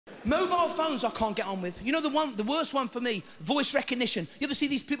Mobile phones I can't get on with. You know the worst one for me? Voice recognition. You ever see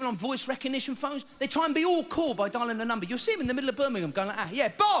these people on voice recognition phones? They try and be all cool by dialing a number. You'll see them in the middle of Birmingham going like, ah, yeah,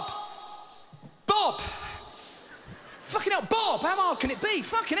 Bob! Bob! Fucking hell, Bob! How hard can it be?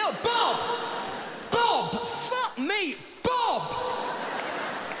 Fucking hell, Bob! Bob! Fuck me! Bob!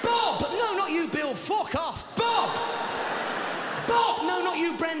 Bob! No, not you, Bill. Fuck off. Bob! Bob! No, not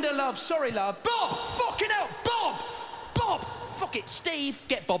you, Brenda, love. Sorry, love. Bob! Fucking hell! Bob! Bob! Fuck it, Steve.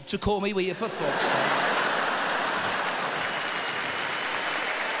 Get Bob to call me, will you, for fuck's sake?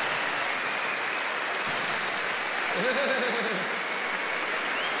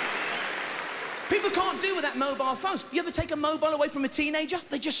 People can't do with that mobile phones. You ever take a mobile away from a teenager?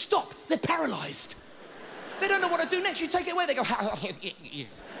 They just stop. They're paralysed. They don't know what to do next. You take it away, they go...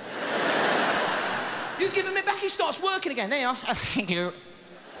 You give him it back, he starts working again. There you are. Thank you.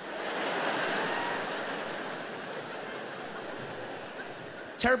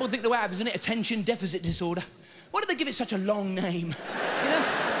 Terrible thing to have, isn't it? Attention deficit disorder. Why do they give it such a long name? You know?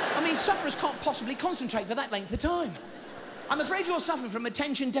 I mean, sufferers can't possibly concentrate for that length of time. I'm afraid you're suffering from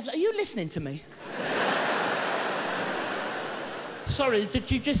attention deficit... Are you listening to me? Sorry, did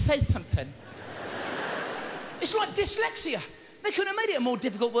you just say something? It's like dyslexia. They couldn't have made it a more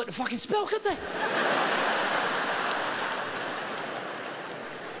difficult word to fucking spell, could they?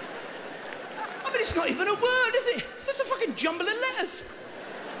 I mean, it's not even a word, is it? It's just a fucking jumble of letters.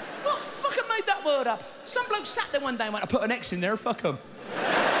 What fucker made that word up? Some bloke sat there one day and went, I put an X in there, fuck 'em.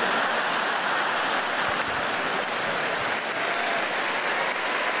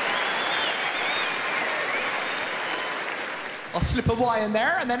 I'll slip a Y in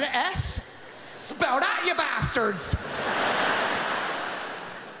there and then an S. Spell that, you bastards!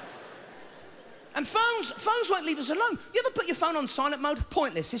 And phones won't leave us alone. You ever put your phone on silent mode?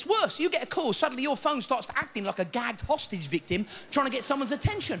 Pointless. It's worse. You get a call, suddenly your phone starts acting like a gagged hostage victim trying to get someone's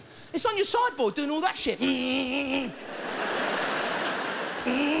attention. It's on your sideboard doing all that shit. Why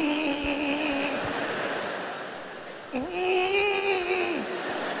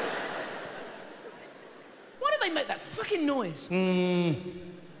do they make that fucking noise?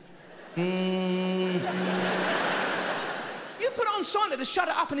 You put it on silent to shut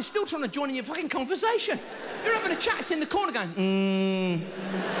it up and it's still trying to join in your fucking conversation. You're having a chat, it's in the corner going,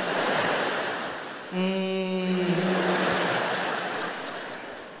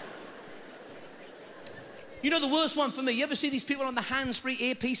 You know the worst one for me? You ever see these people on the hands-free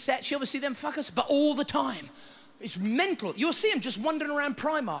earpiece sets? You ever see them fuckers? But all the time. It's mental. You'll see them just wandering around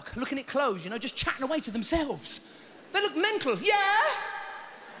Primark, looking at clothes, you know, just chatting away to themselves. They look mental. Yeah?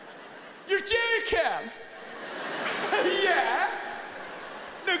 You're joking? Yeah?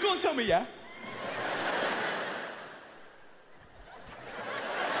 No, go on, tell me, yeah?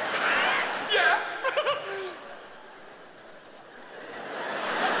 Yeah?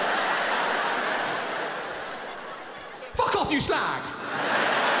 Fuck off, you slag!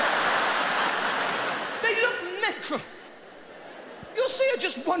 They look mental. You'll see her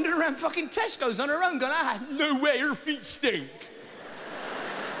just wandering around fucking Tesco's on her own going, ah, no way, her feet stink.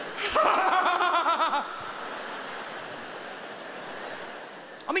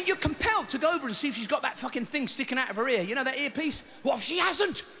 I mean, you're compelled to go over and see if she's got that fucking thing sticking out of her ear. You know, that earpiece? What if she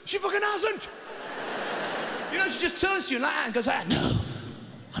hasn't? She fucking hasn't. You know, she just turns to you like that and goes, ah, no,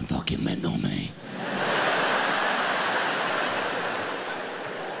 I'm fucking mental, man.